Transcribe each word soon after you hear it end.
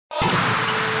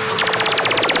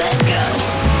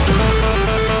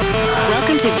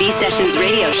to V Sessions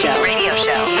Radio Show. Radio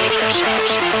Show.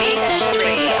 V Sessions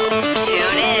Radio.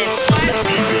 Tune in.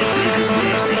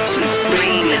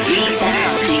 Bringing the V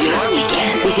sound to your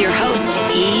weekend with your host,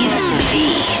 Yves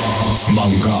V.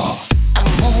 Manga.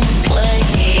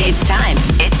 It's time.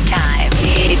 It's time.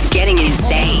 It's getting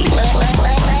insane.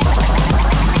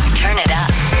 Turn it up.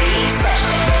 V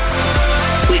Sessions.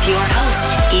 With your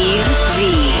host, Yves V.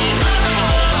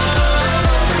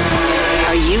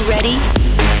 Are you ready?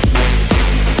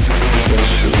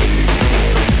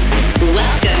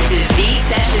 Welcome to V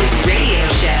Sessions Radio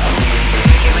Show.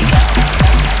 Here we go.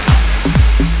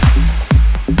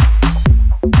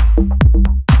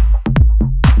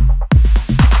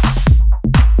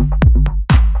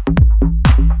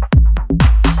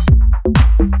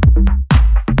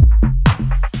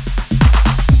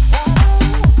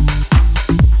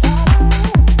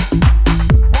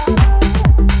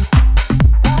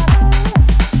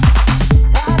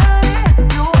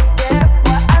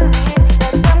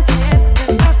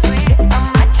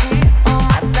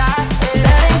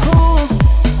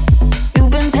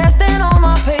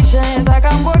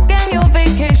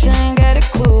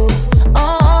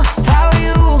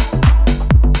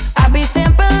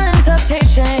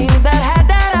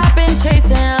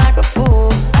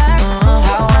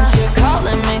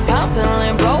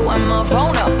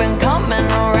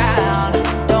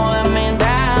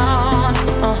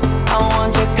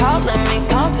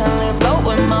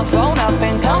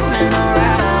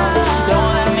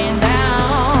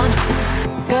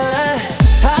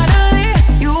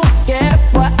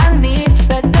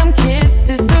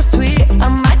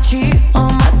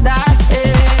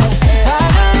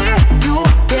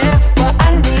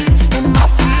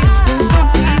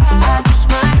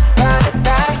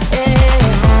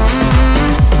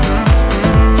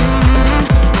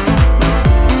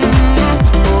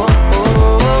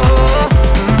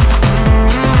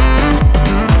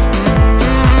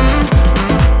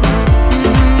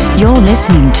 You're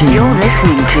listening to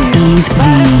Yves V.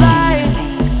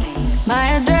 My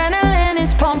adrenaline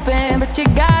is pumping, but you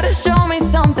gotta show me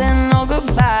something or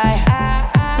goodbye.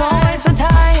 Don't waste my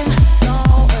time.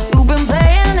 You've been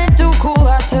playing it too cool,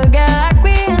 hard to get like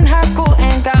we in high school,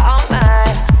 ain't got all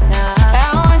night.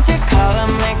 I want you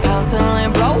calling me constantly,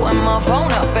 blowing my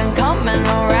phone up and coming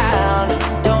around.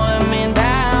 Don't let me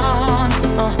down.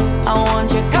 I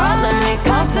want you calling me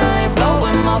constantly,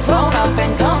 blowing my phone up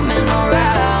and coming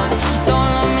around.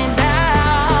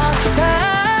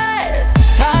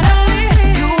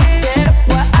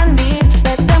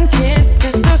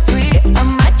 Sweet.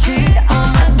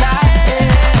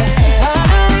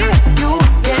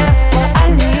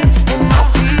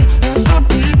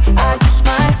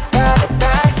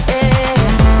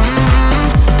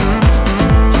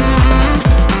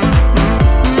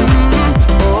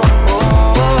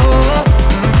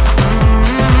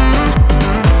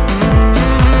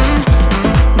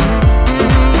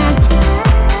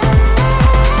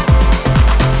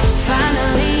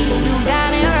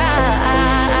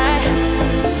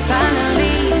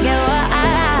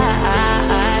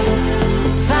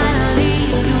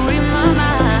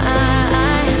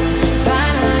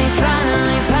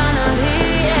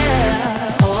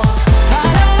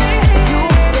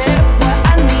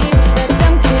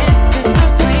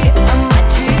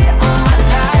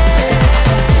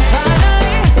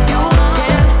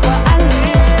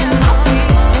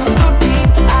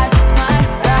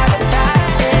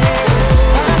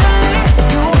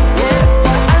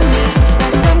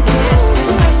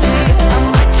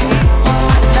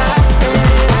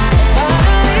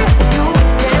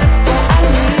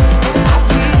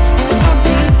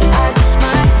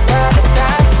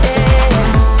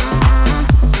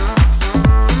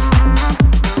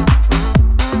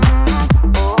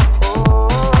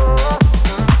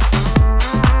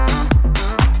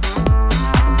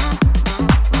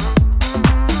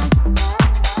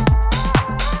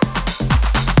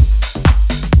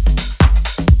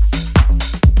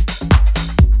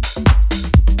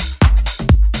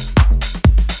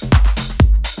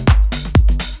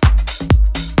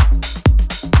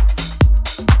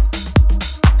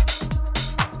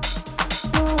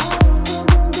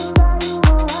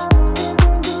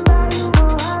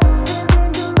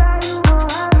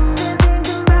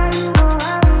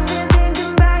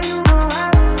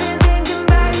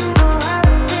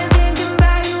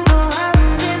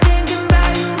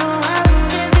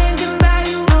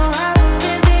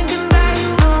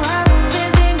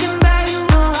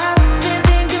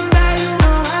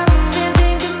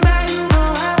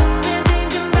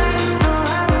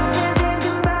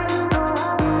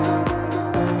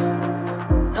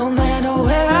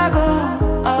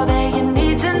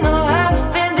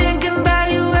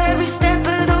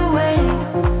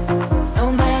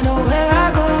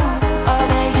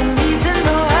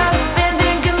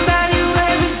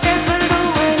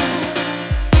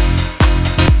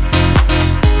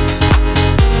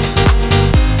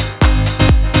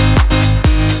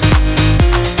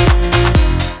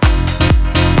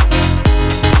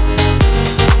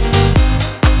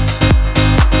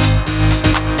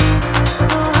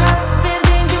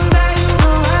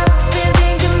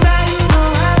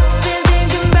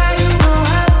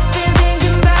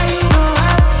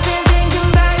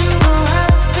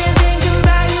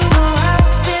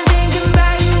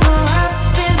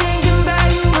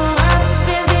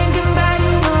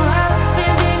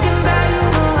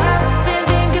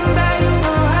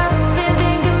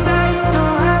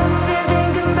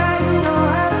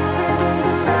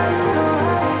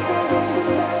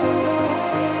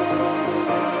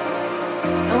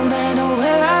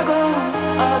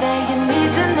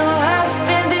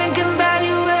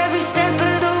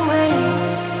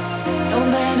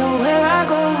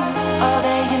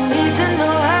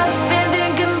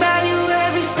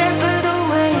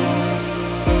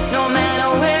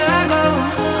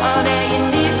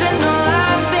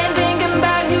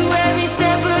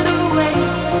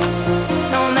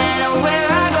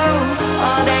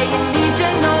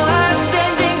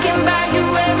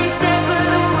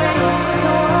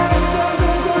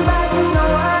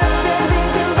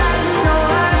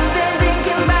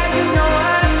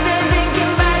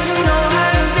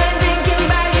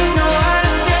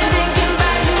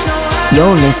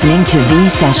 You're listening to V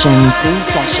Sessions. V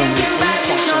Sessions.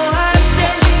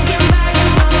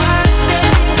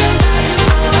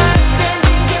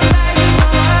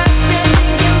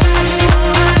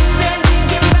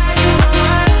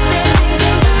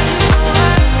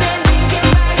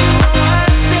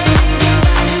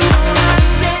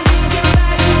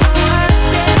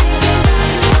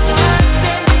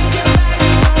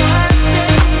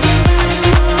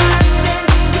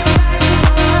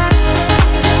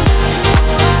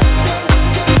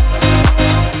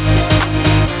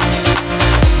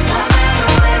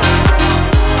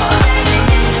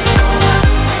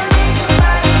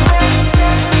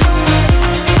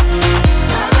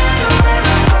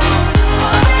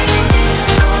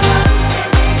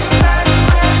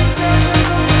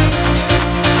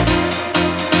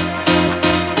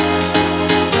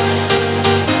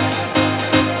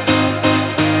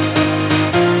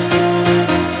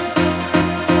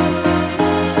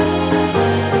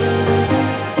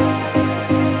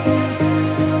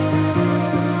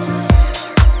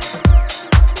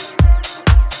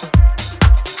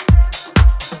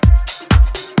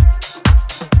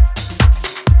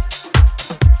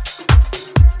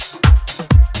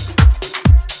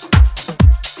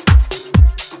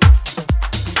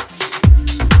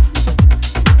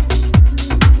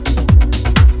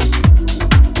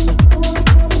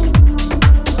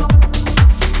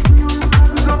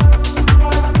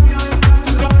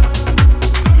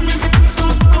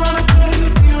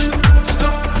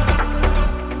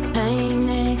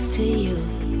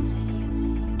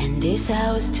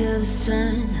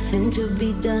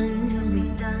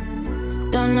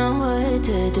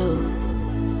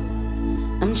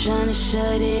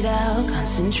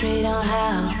 Concentrate on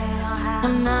how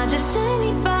I'm not just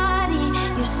anybody.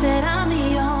 You said I'm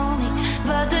the only,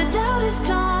 but the doubt is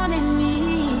taunting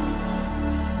me.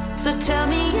 So tell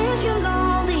me if you're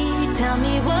lonely. Tell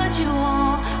me what you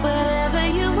want. Wherever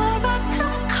you are, I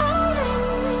come calling.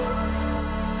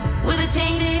 With a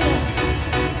tainted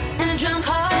and a drunk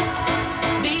heart,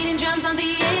 beating drums on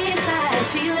the inside,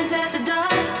 feelings after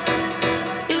dark.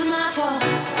 It was my fault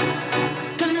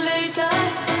from the very start.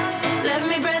 Left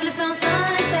me breathless on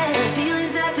sunset,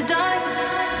 feelings after dark.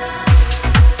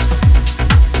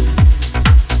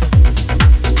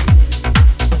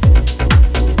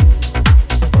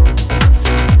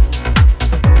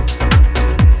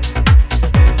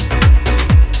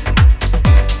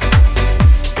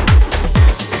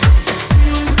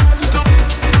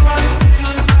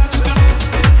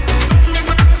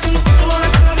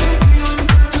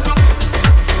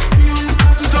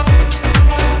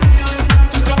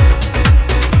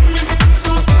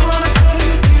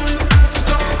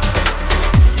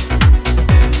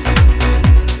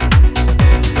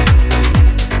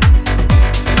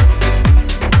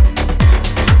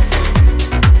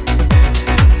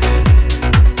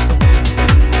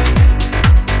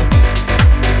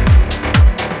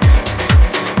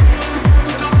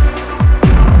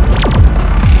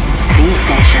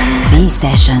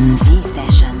 Sessions.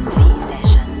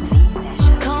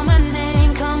 Call my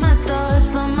name, call my thoughts,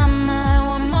 slow my mind.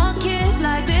 One more kiss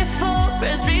like before.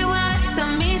 Press rewind,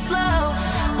 tell me slow.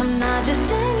 I'm not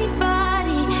just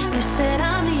anybody. You said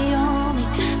I'm the only,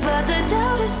 but the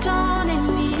doubt is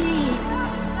taunting me.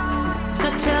 So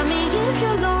tell me if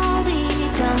you're lonely.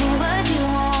 Tell me what you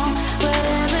want.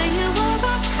 Wherever you are,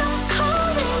 I come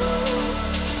calling.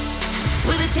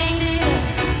 With a tainted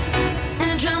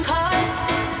and a drunk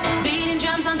heart, beating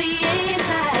drums on the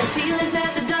inside.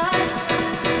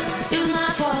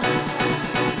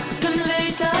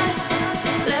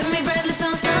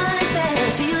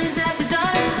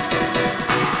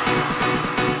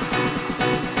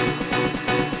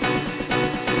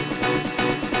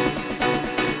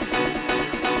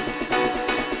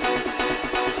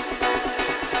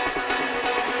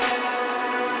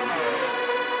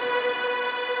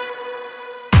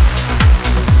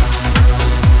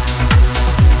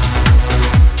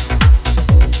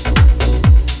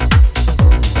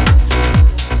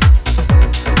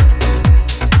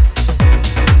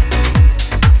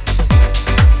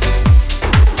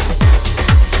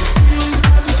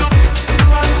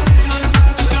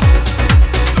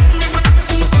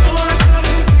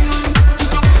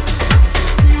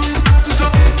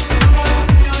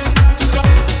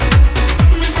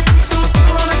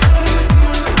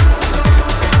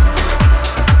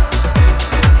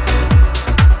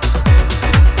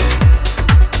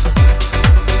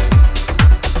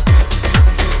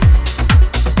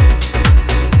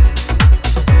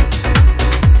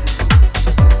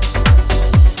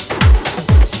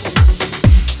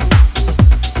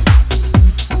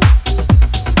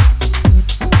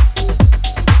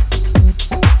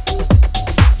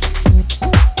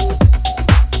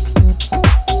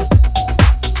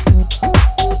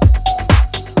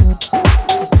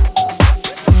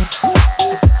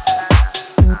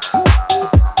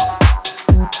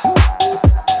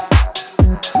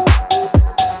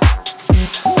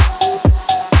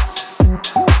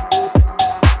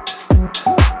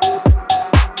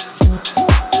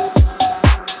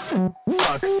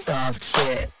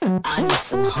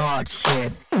 hard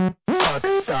shit. Fuck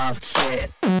soft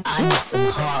shit. I need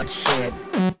some hard shit.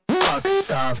 Fuck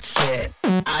soft shit.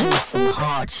 I need some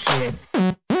hard shit.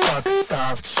 Fuck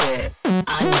soft shit.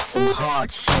 I need some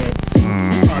hard shit.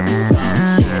 Fuck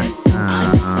soft shit.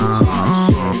 I need some hard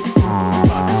shit.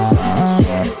 Fuck soft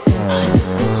shit. I need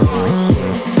some hard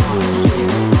shit.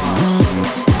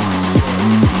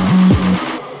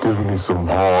 Give me some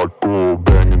hardcore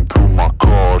banging through my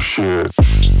car shit.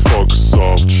 Fuck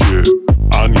soft shit.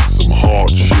 I need some hard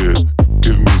shit.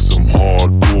 Give me some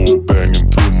hardcore banging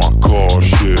through my car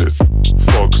shit.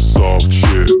 Fuck soft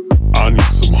shit. I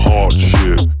need some hard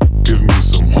shit. Give me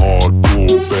some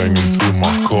hardcore banging through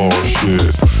my car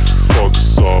shit. Fuck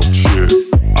soft shit.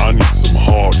 I need some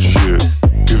hard shit.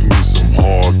 Give me some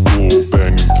hardcore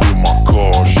banging through my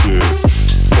car shit.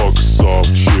 Fuck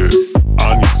soft shit.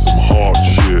 I need some hard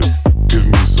shit. Give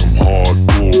me some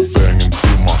hardcore banging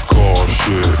through my car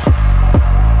shit.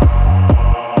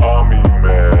 I mean,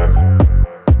 man,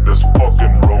 this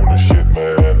fucking Rona shit,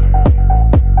 man.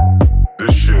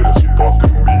 This shit is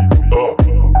fucking me up.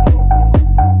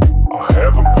 I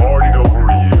haven't partied over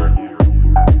a year,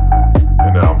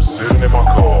 and now I'm sitting in my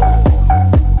car,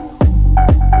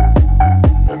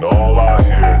 and all I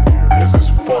hear is this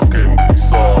fucking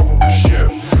soft shit.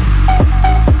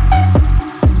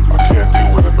 I can't deal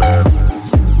with it, man.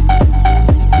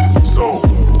 So,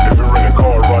 if you're in the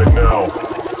car right now,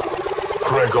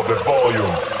 crank up that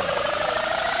volume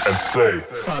and say,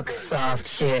 fuck soft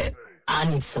shit. I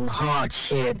need some hard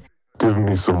shit. give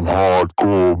me some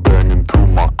hardcore banging through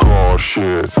my car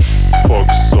shit.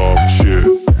 Fuck soft shit.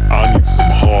 I need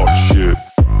some hard shit.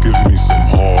 Give me some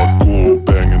hardcore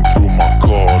banging through my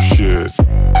car shit.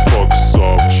 Fuck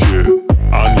soft shit.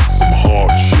 I need some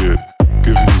hard shit.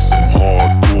 Give me some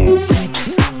hardcore banging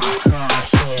through my car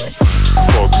shit.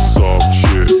 Fuck soft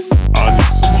shit. I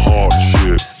need some hard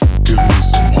shit. Give me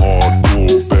some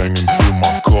hardcore banging through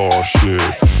my car shit.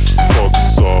 Fuck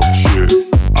soft shit.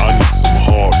 I need some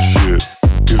hard shit.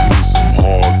 Give me some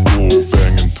hardcore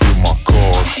banging through my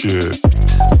car shit.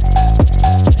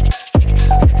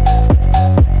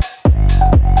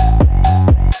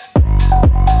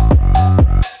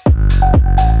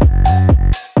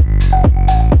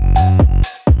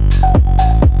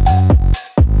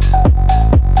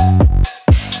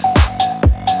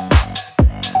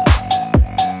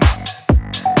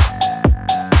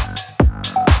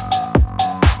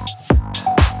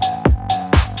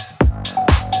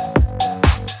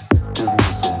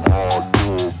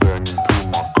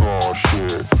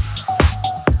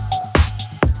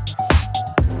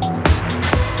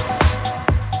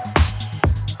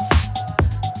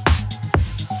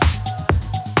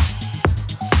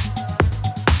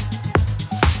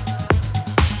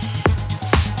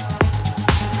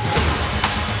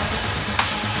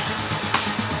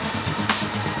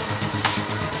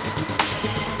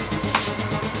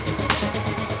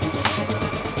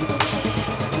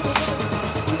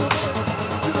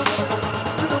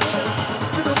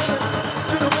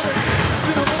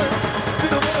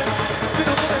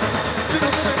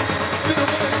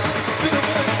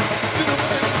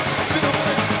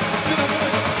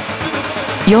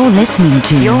 You're listening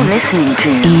to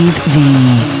Yves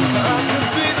V.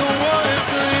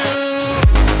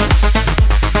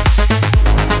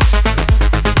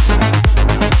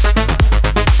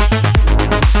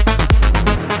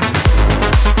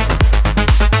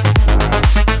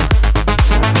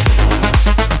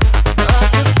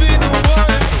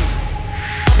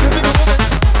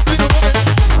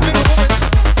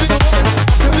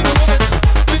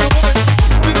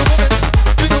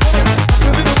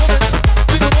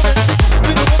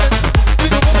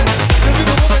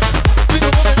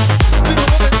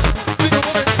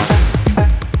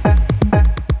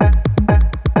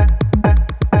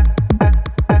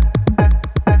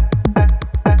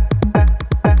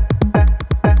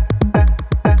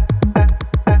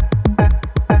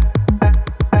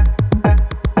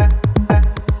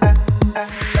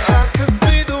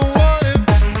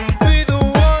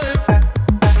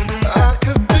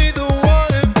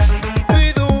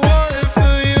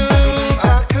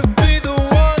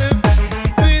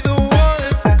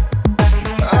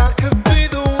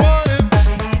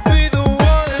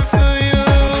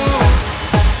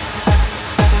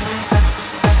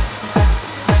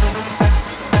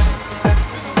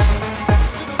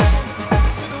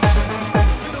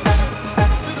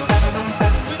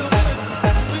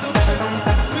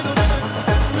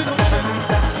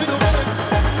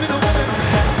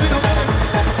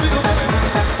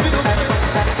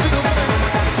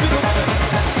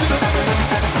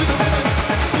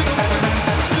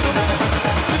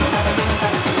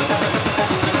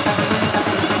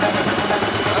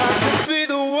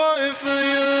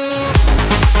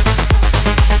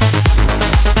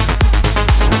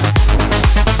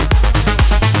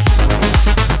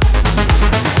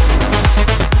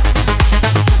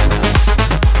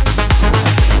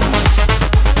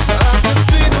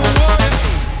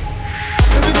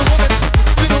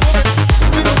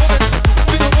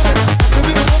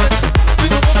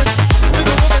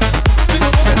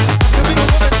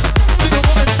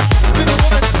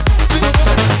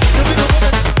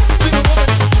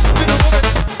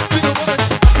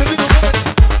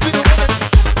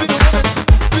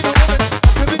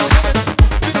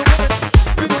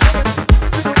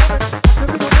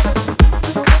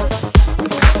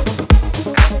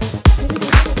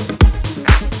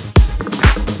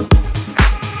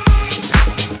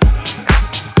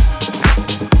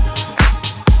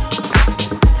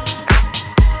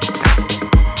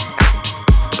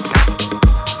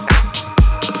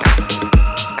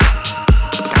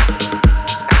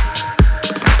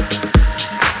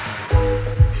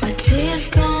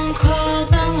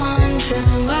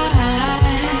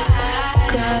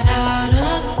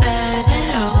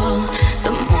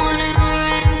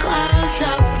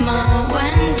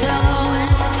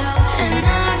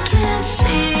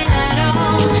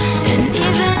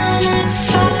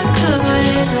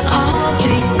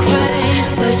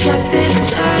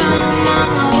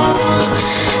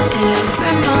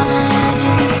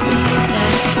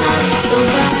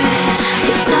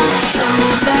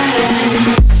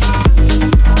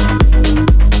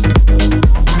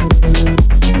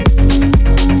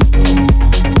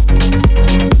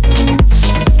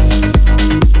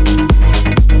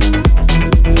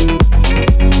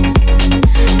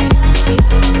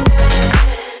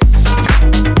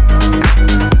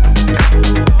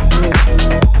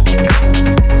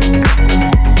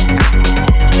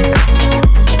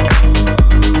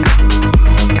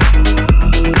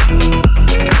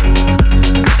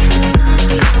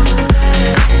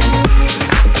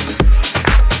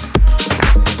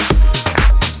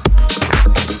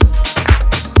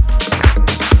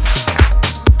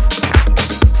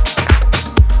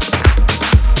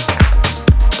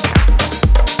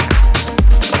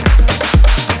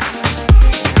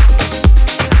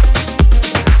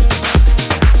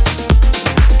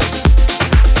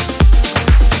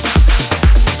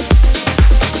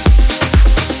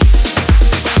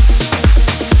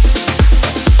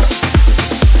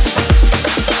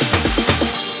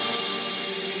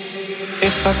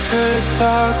 If I could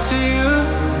talk to you,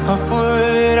 what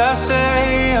would I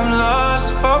say? I'm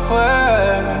lost for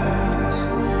words.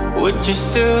 Would you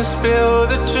still spill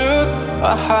the truth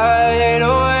or hide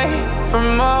away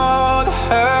from all the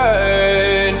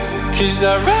hurt? 'Cause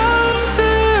I run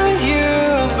to you,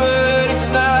 but it's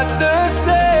not the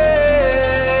same.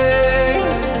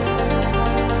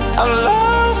 I'm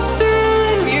lost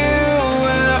in you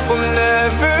and I will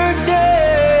never change.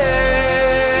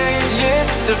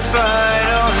 It's a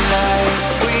final night.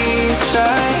 We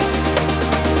try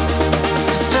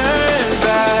to turn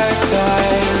back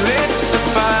time. It's a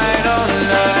final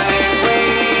night. We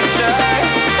try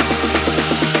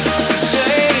to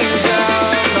change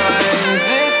our minds.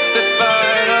 It's a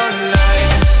final night.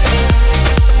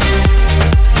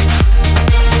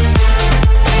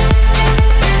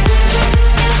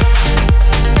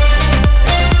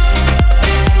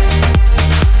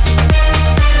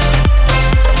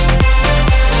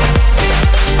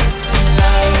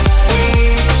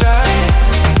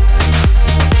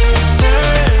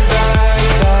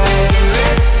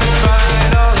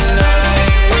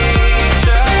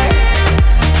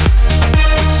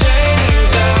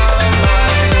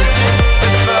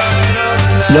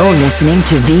 You're listening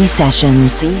to V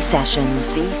Sessions. V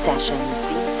Sessions. V Sessions.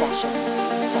 V Sessions.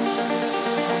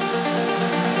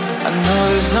 I know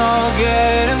there's no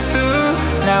getting through.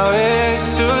 Now it's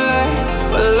too late.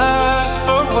 We're lost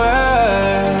for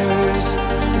words.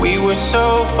 We were so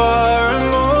far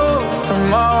removed from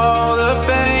all the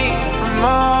pain, from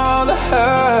all the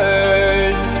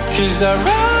hurt. 'Cause I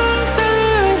run to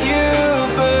you,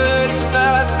 but it's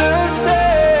not the same.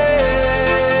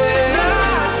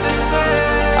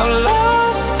 I'm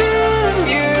lost in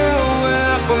you and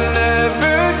I will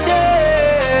never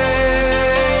change.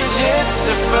 It's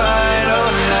a final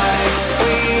night.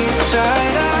 We try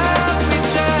to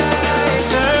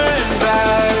turn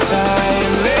back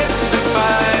time. It's a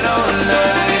final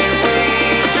night. We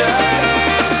try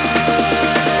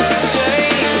to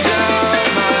change our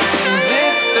minds.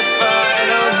 It's a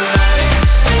final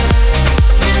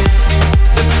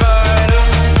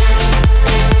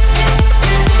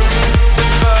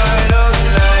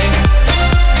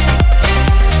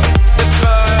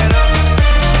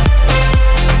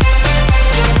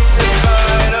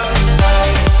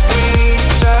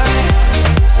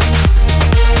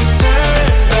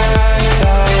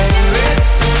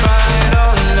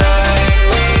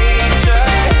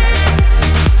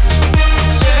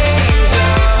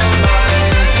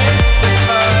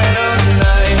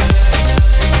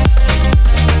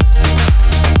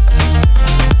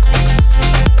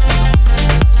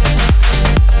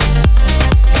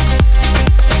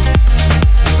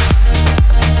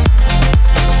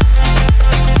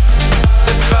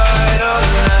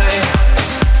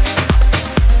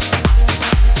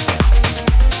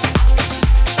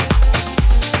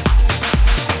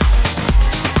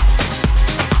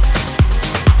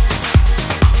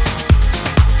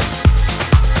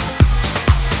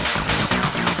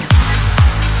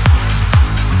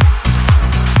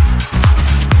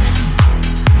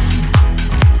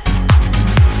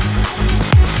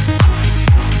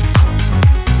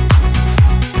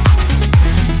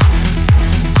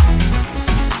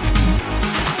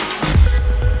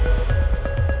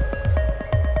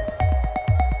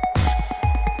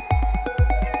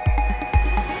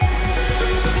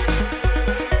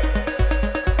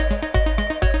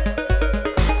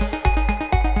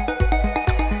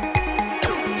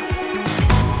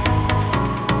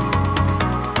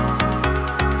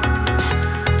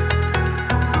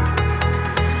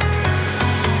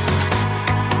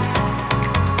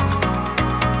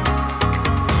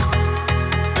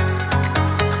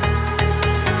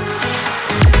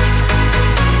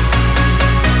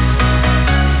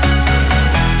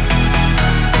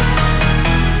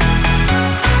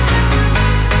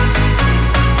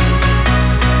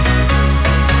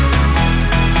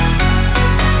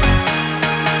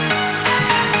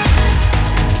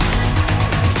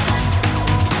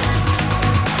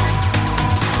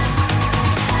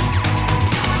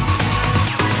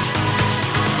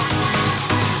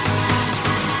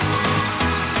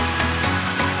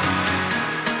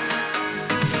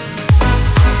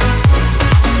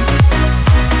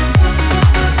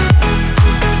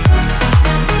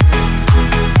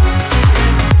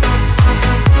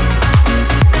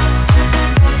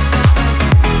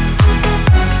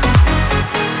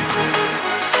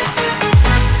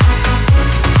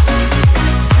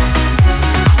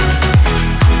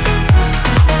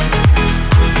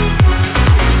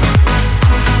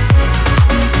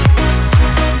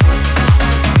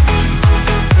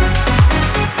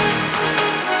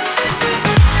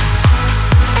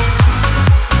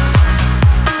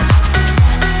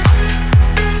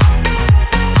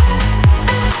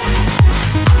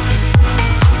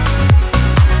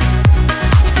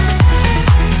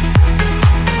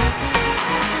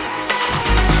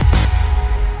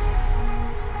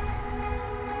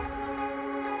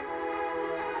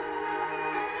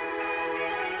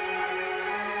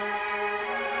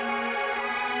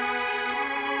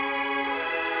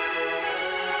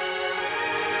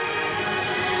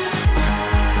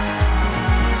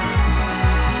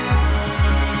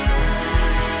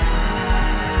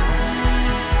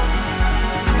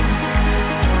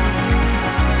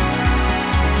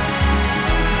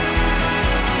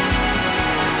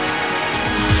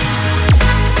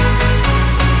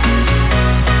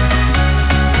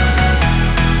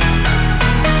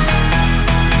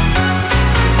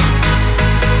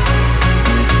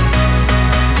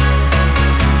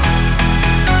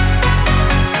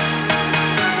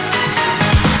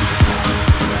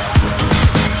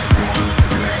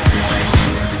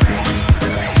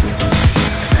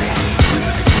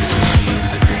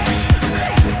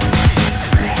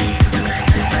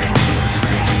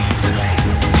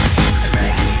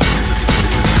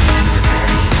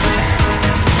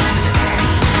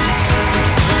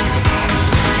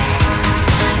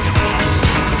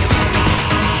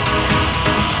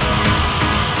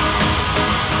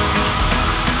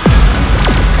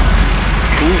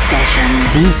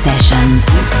V Sessions.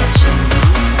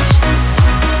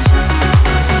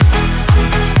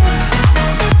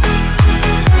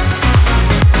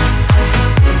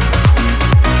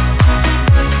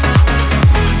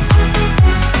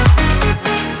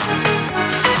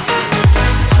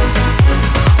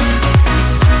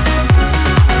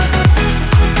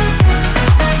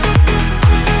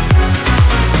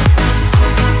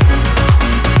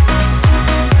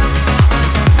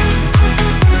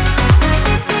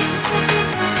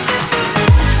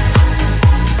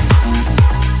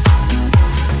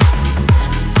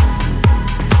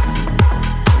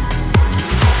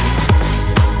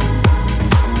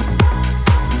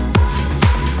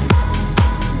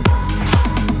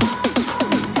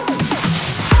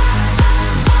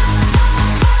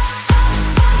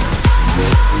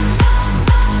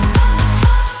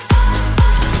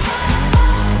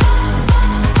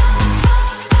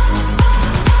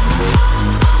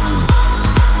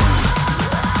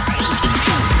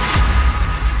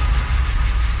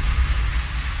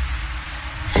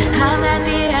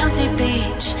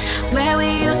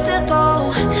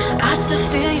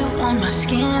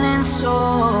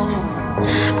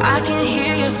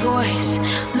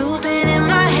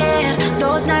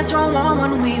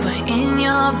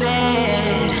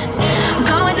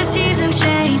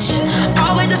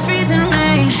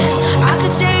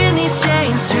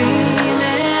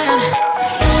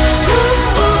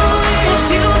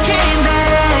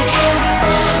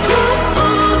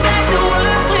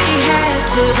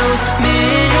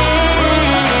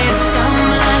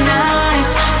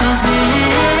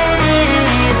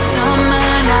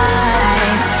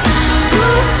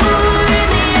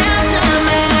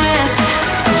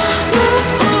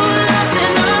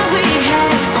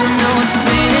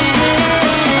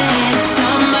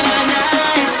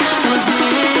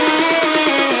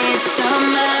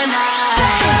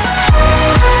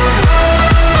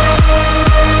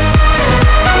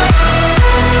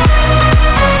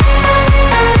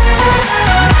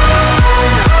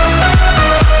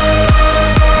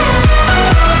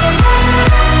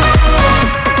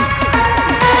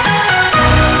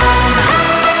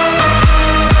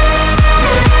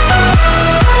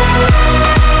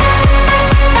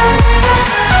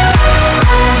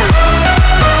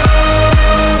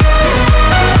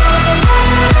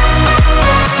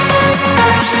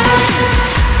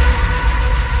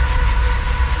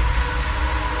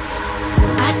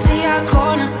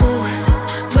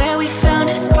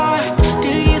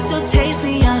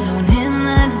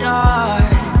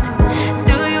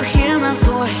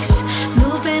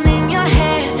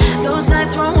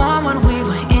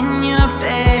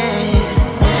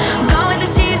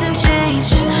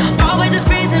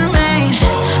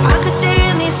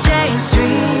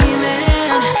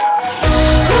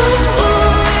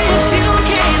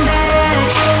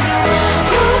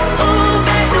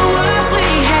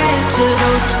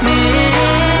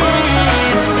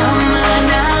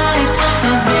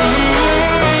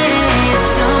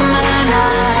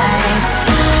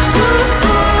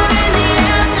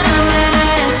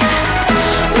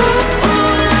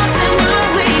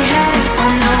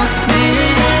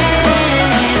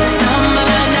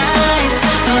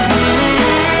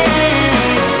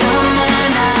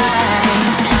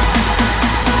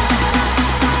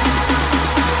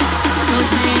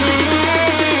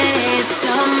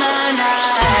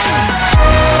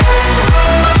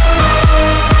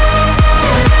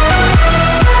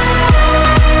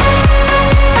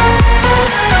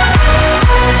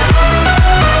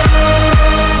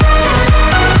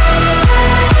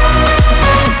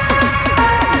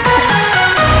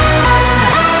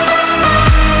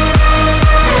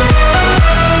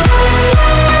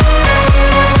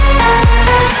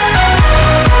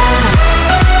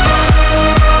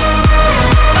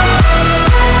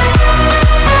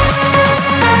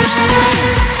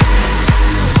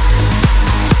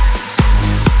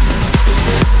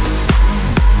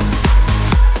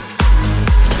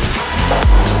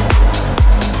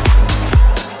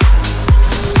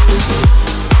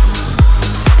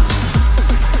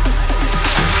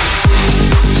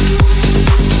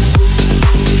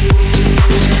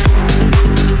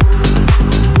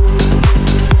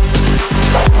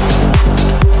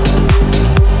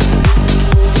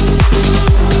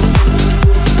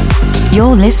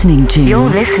 You're listening to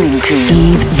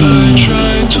Yves V. I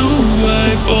try to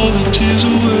wipe all the tears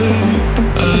away.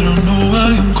 I don't know why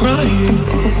I'm crying.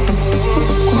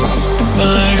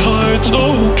 My heart's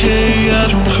okay, I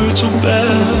don't hurt so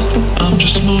bad. I'm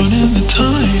just mourning the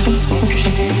time.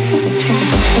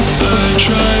 I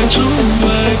try to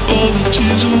wipe all the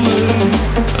tears away.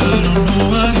 I don't know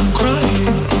why I'm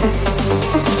crying.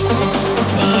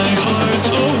 My heart's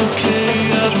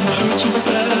okay.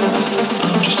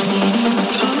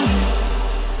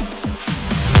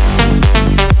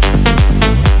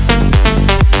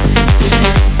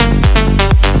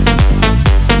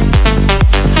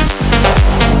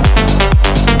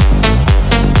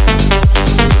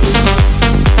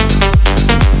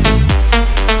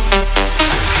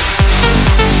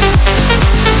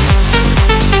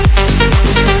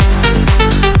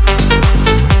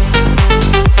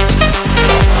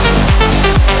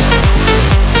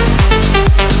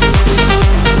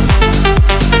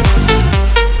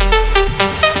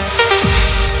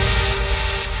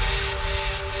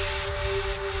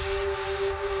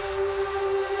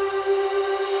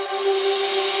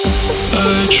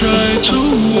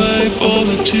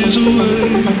 tears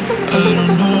away. I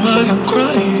don't know why I'm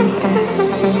crying.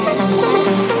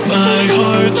 My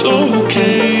heart's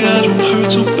okay, I don't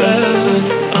hurt so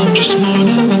bad. I'm just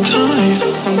mourning the time.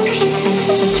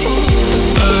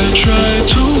 I try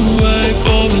to wipe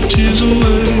all the tears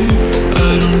away.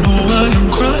 I don't know why I'm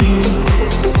crying.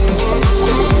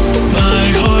 My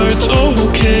heart's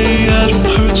okay, I don't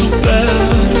hurt so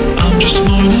bad. I'm just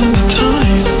mourning the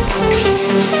time.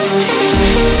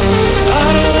 I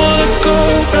don't wanna go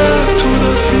back to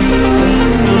the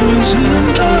feeling I was in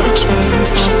dark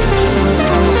space.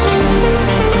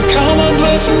 I count my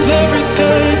blessings every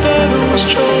day that I was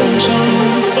chosen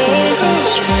for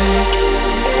this fate.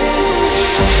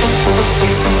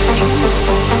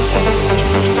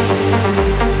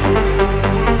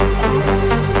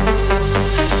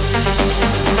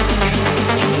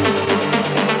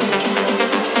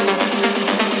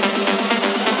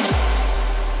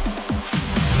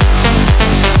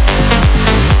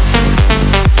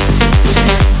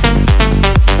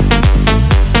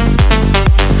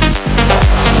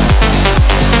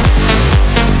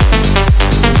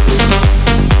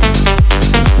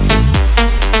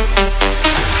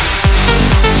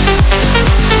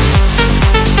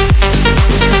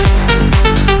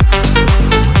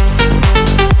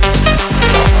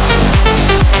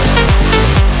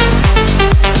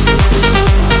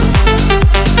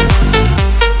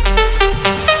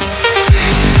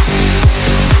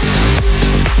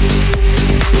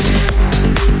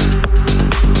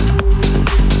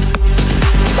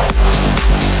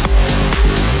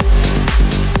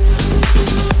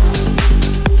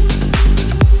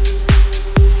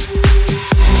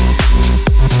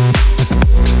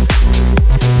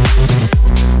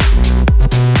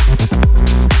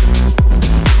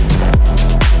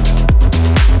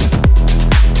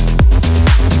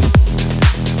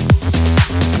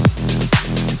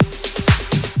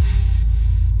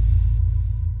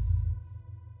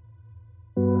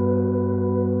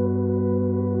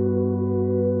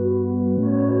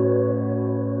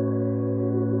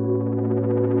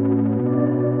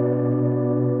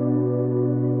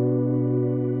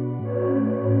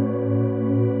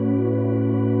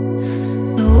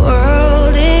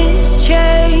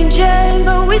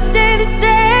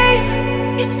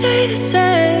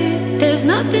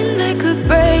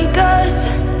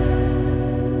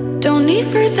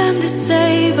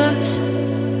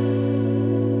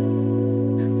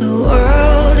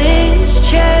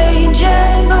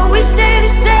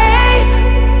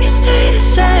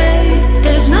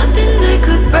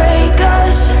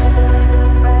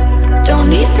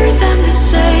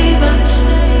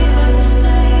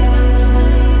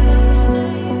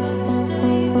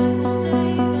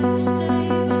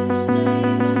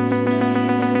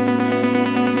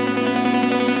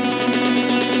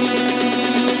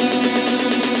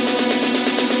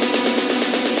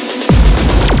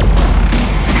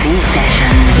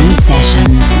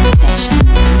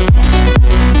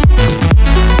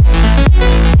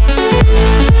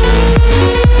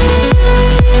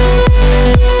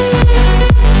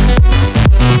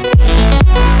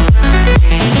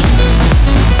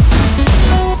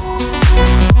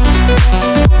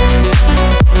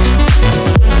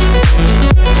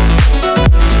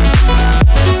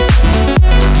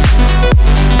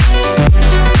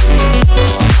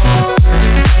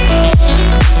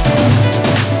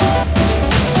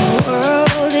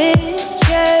 World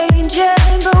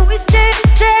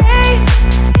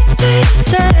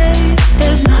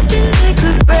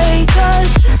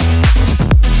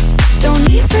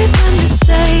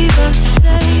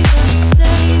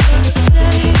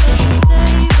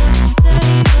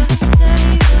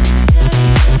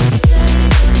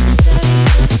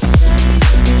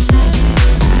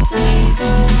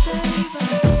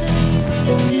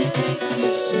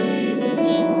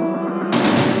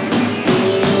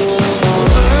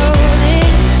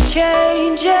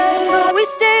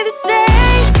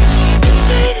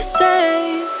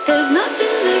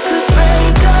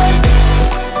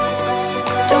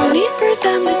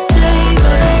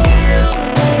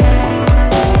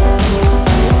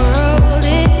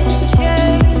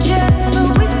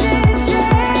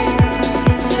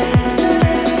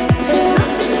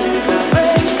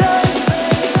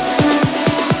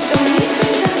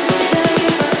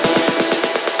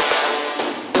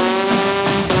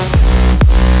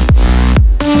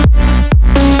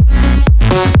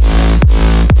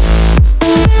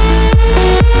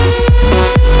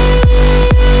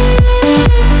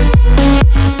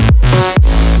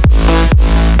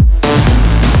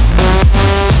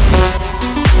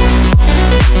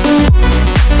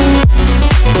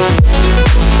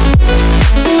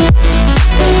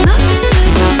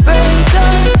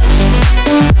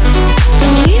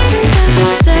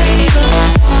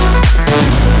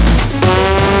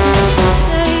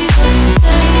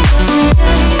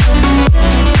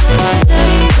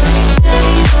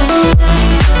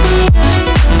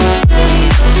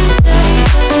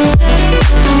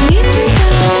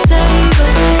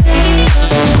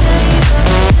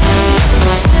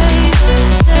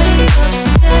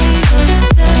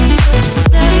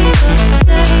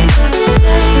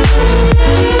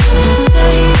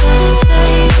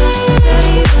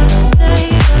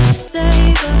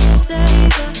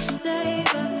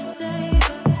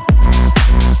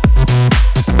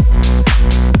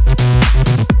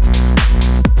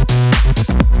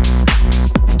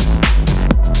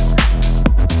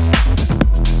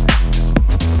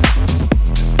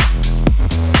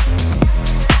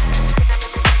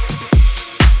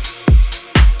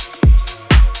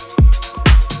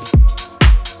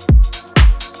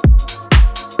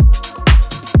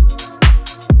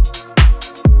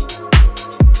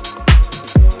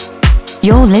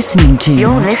You're listening to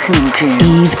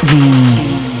Yves V.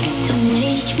 Don't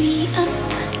wake me up.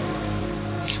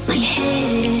 My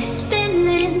head is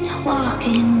spinning,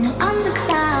 walking on the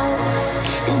clouds.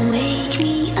 Don't wake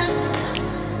me up.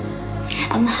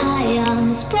 I'm high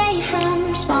on spray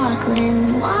from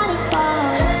sparkling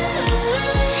waterfalls.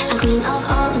 I'm queen of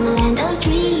all in my land of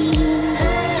dreams.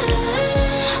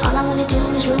 All I wanna do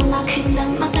is rule my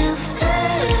kingdom myself.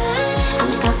 I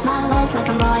make up my laws like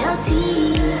I'm royalty.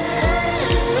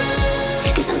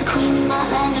 'Cause I'm the queen in my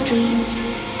land of dreams.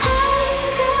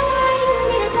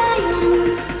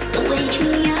 Don't wake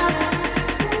me up,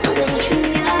 don't wake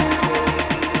me up.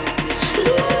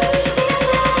 Losing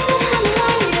my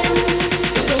light,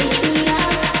 don't wake me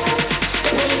up,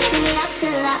 don't wake me up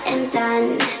till I am done.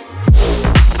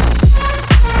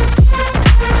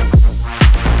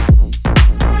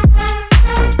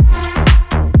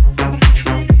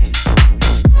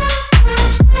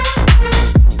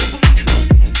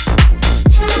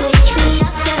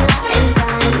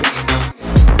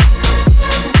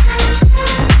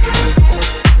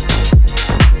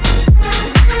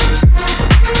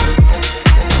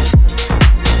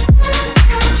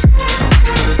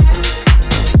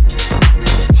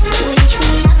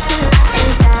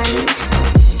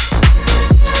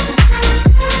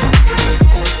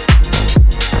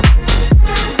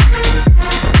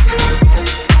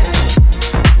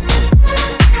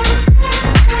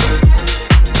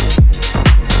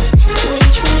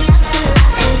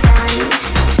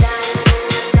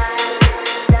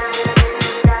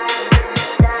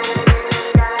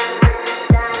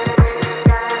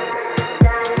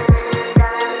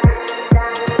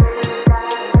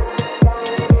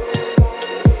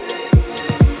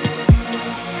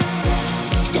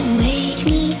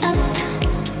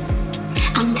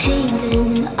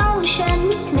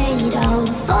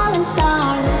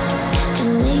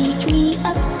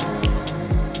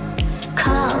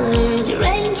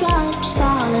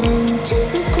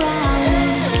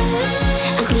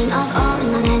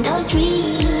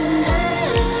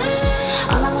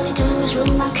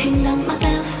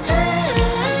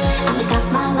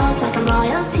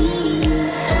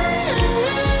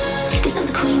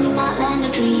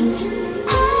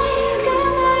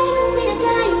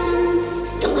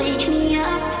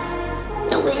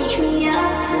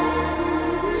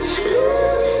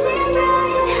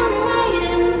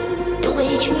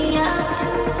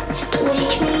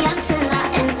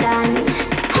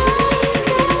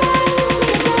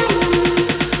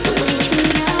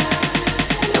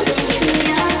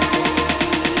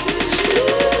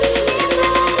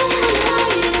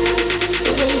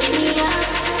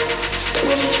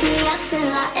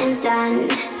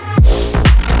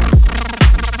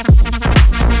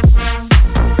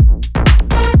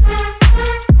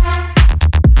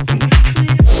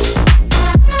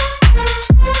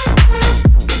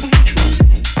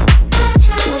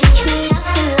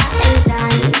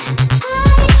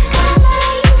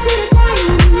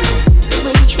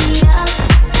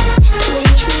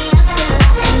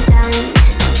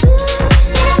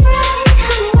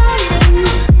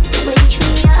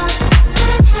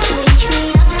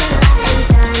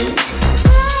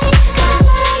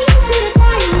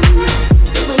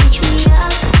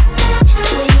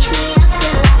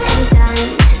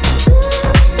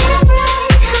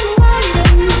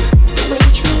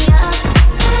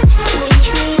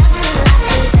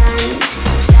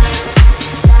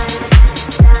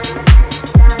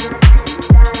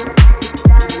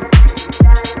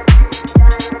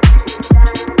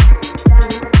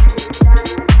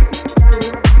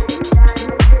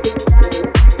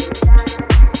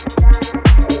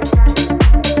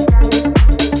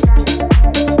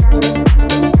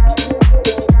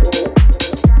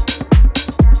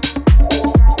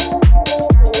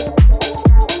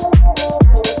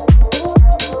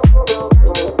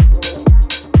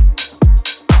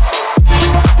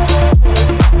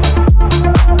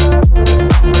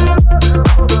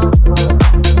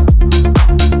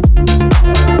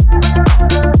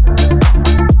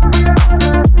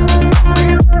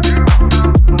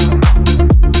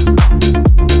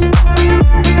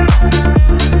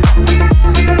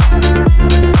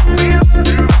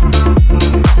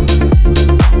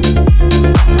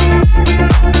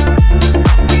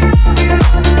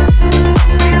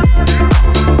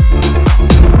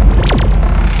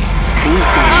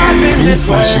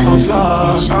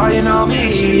 you know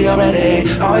me already.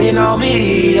 Oh, you know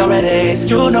me already.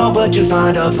 You know what you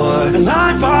signed up for. And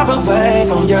I'm far away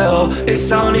from you.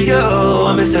 It's only you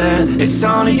I'm missing. It's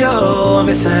only you I'm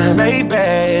missing. Baby,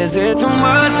 is it too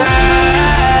much to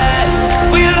ask?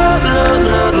 For your love, love,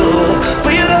 love, love.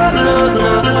 For your love, love,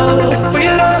 love, love. For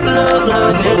your love, love,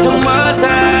 love. Is it too much to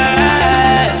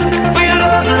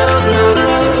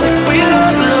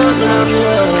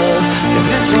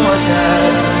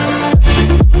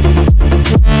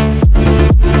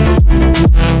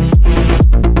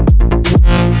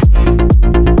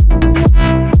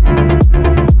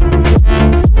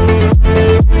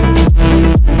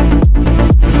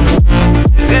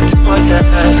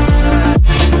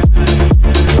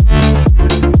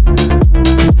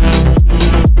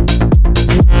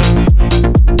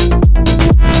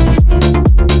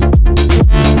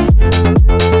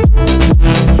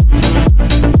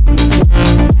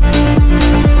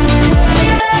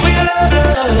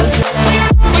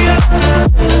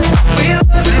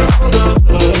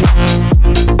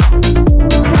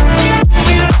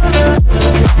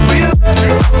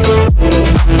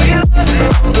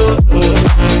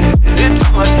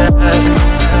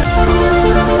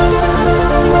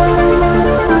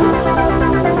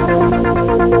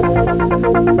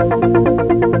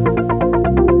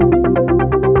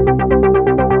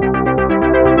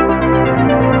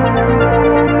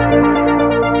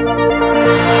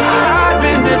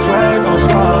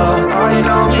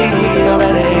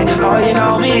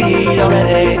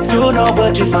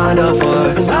you signed up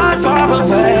for. And I'm far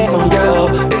away from you.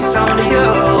 It's only you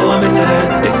I'm missing.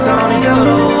 It's only you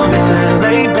I'm missing.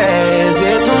 Baby, is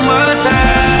it too much to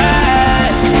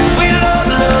ask? We love,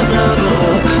 love, love,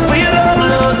 love. We love,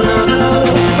 love, love, love.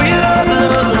 We love,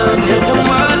 love, love. Is it too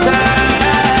much to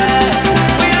ask?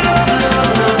 We love, love,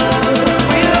 love.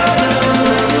 We love, love,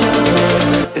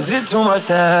 love. Is it too much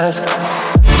to ask?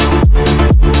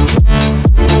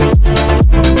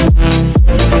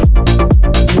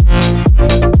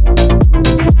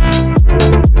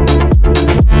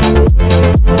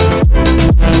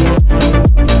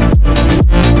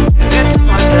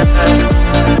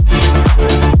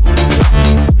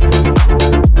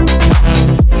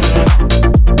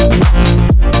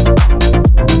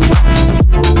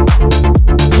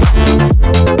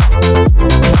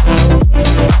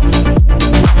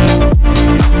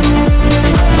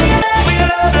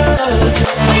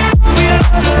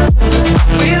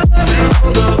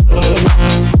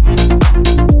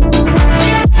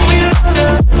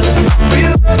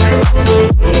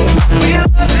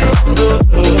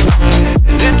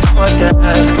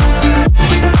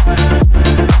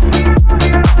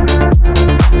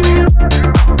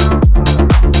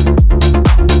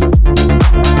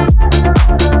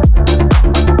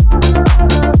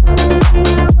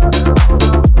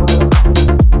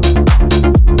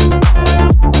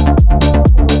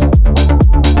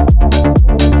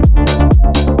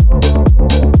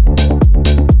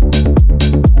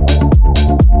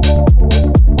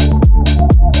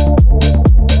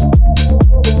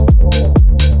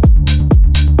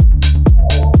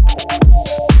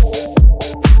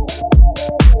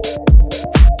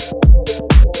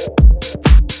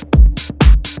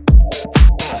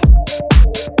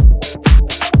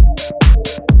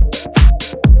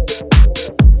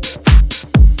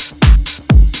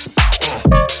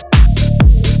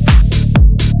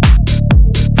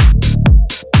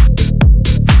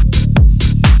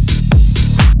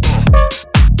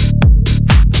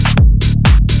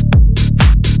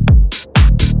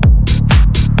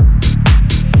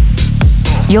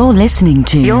 You're listening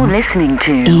to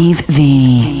Yves V.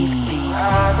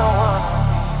 I don't wanna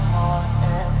be more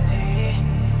empty.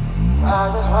 I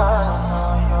just wanna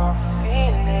know your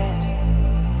feelings.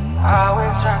 I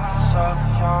will try to solve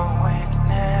your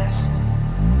weakness,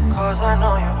 'cause I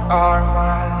know you are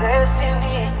my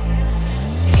destiny.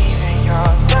 Even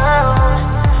you're down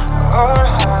or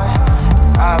high,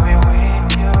 I'll be with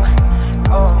you,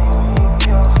 only with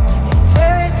you.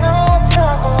 There is no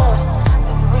trouble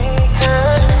that we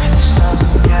can solve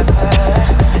together.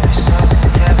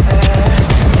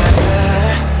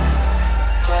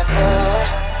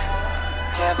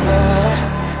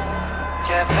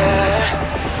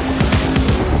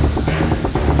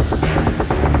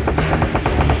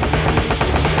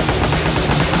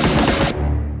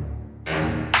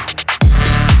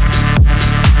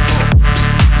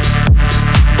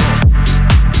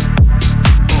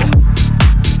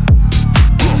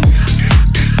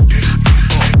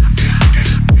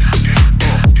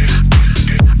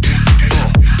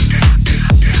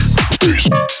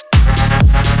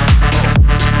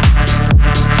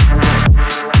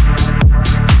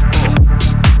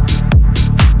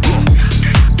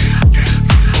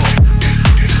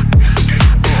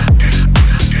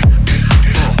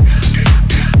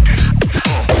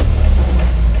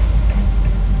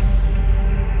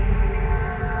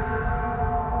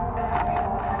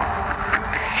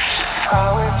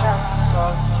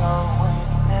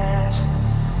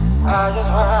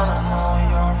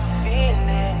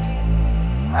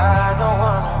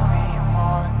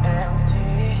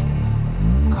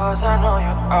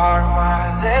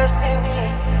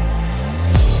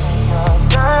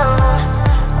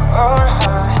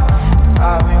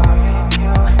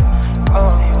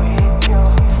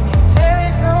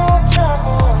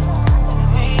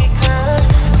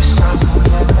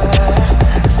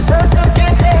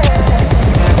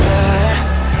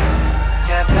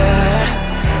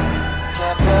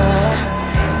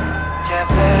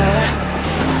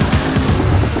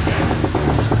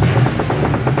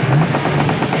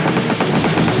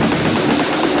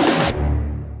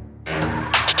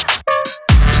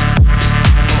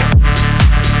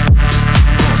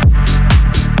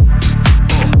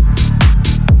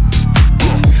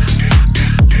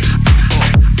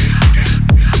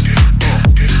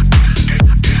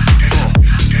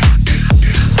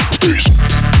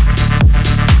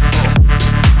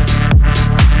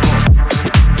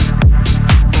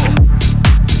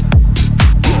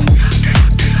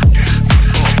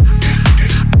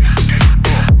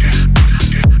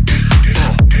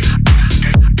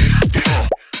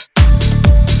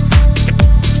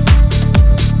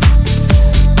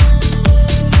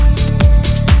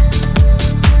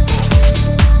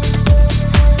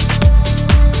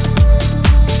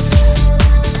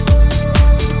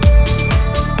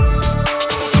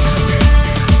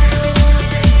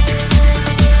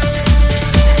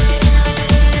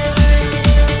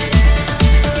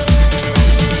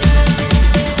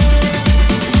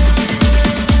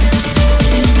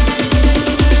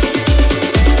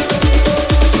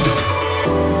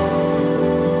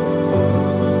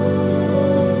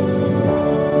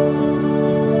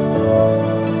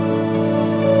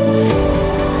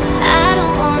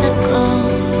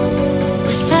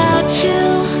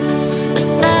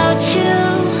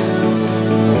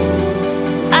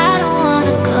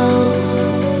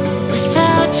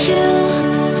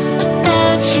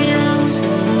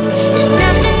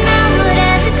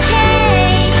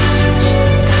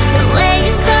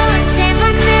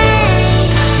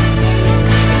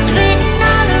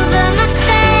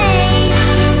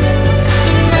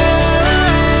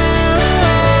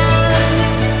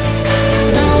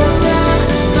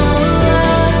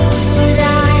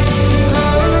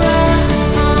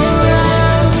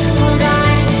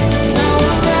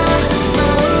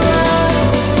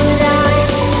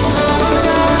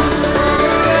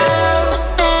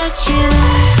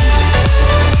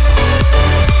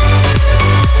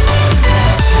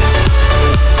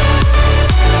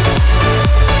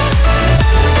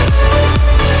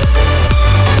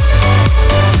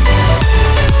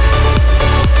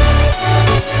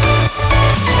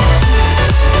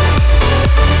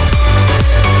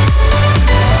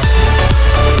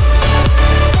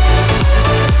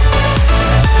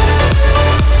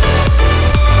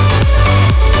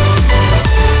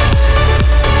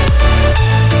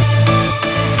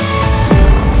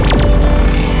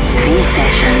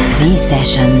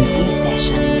 sessions.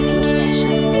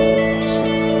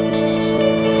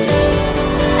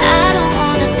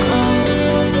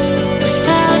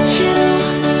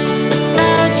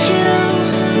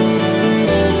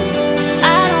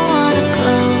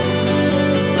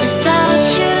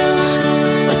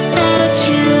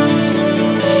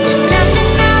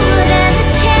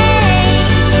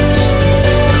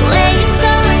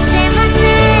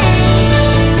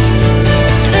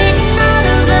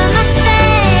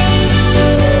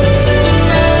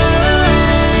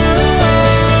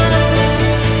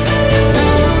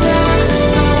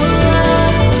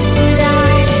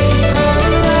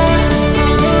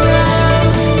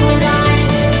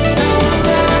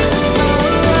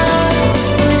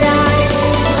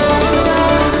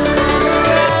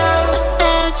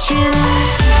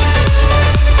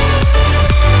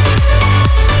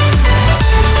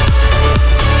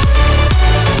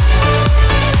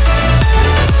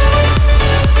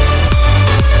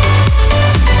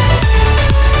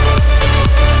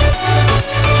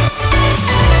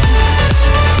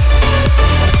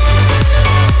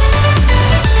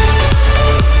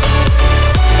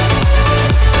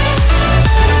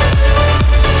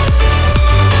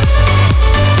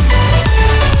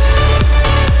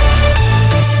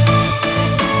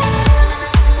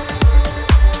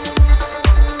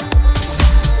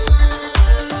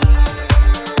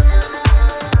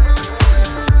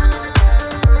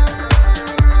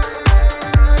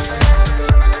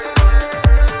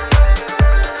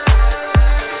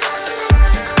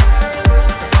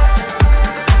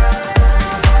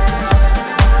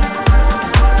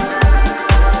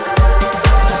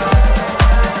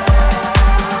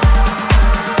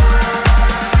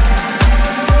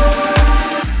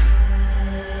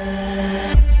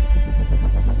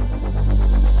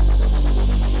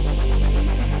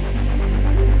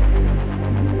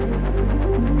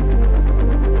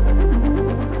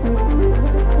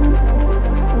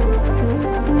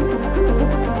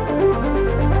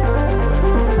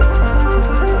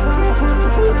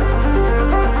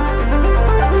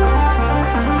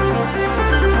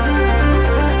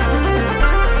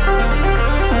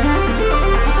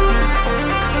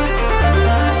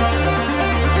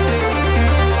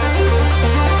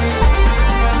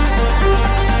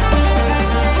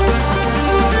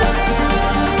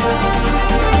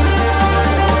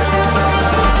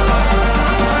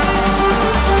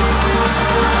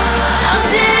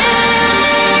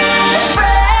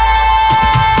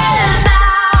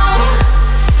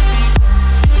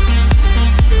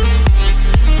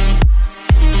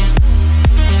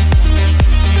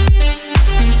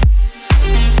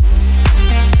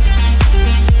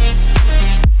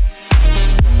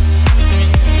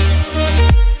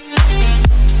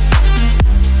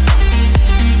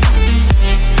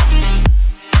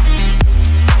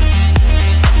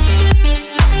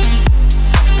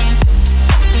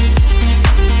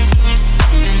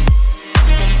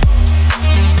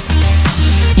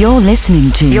 You're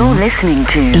listening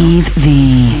to Yves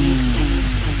V.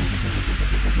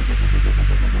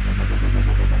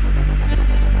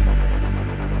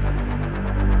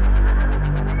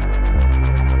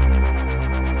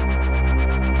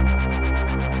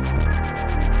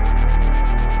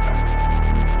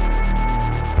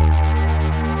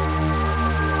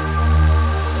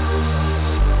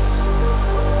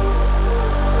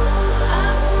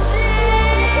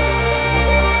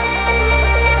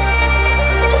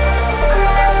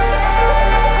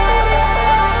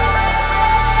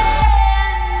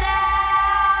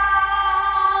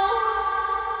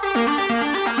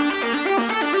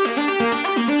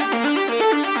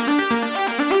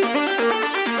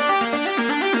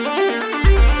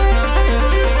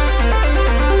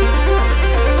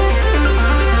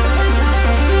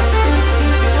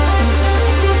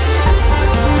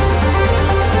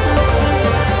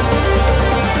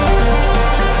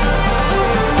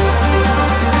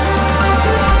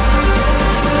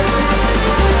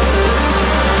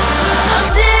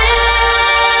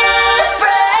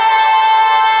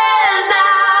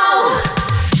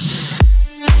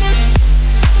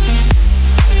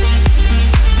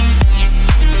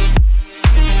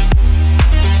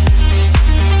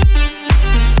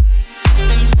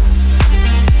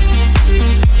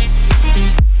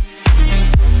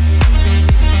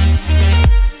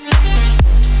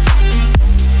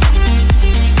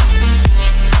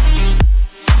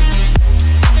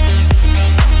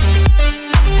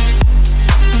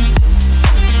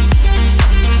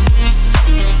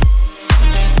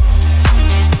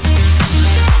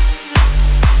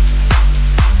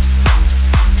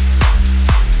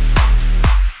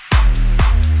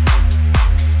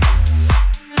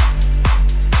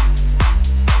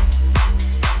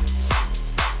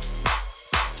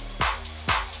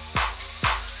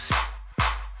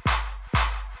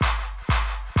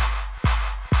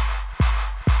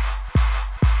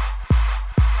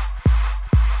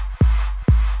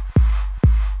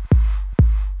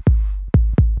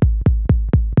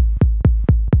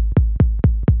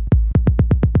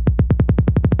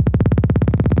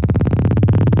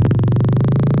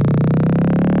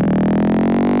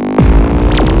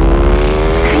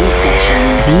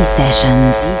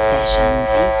 sessions.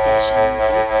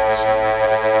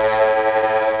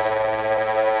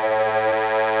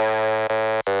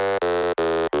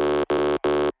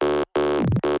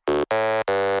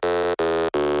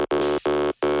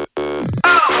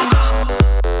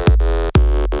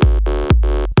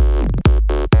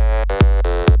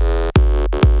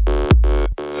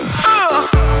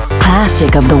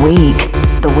 Classic of the week.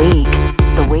 The week.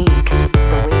 The week.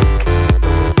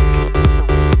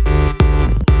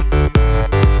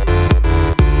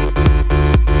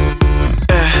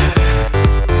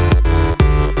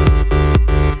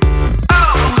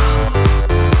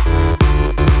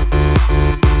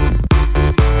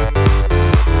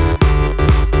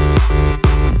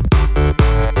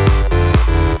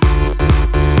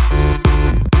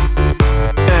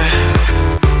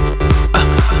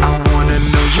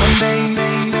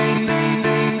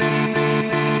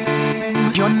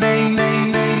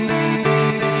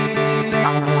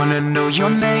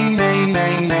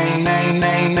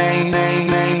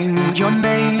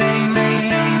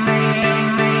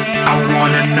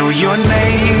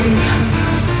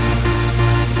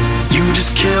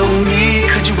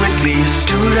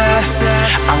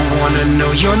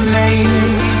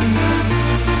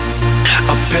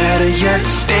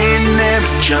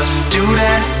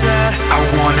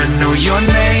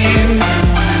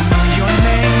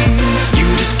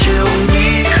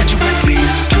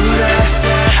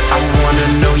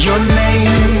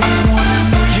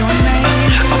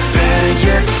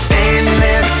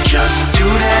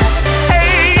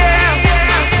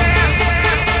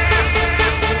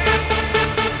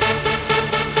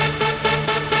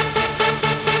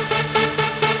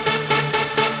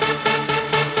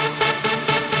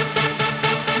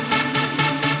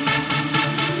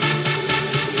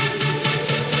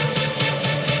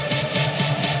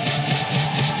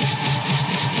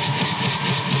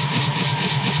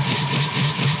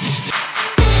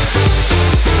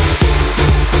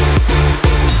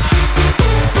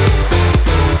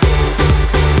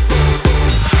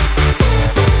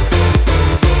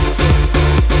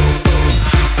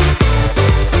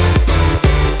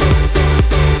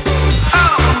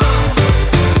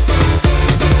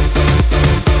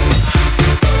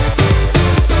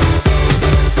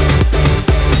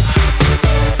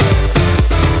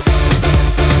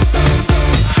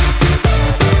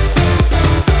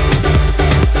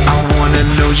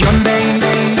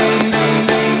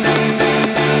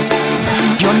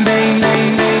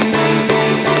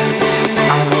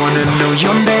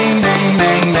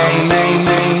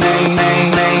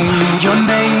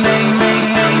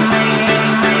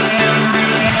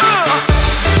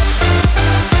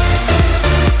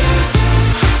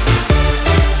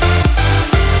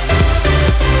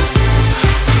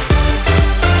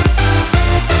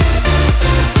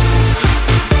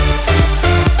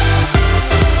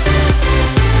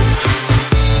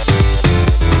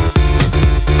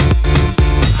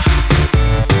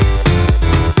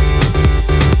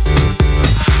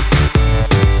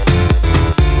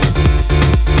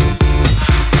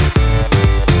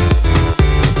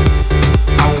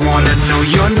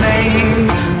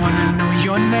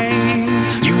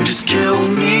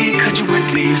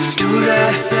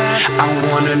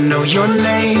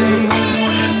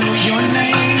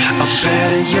 Or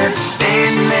better yet,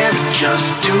 stand there,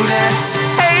 just do that.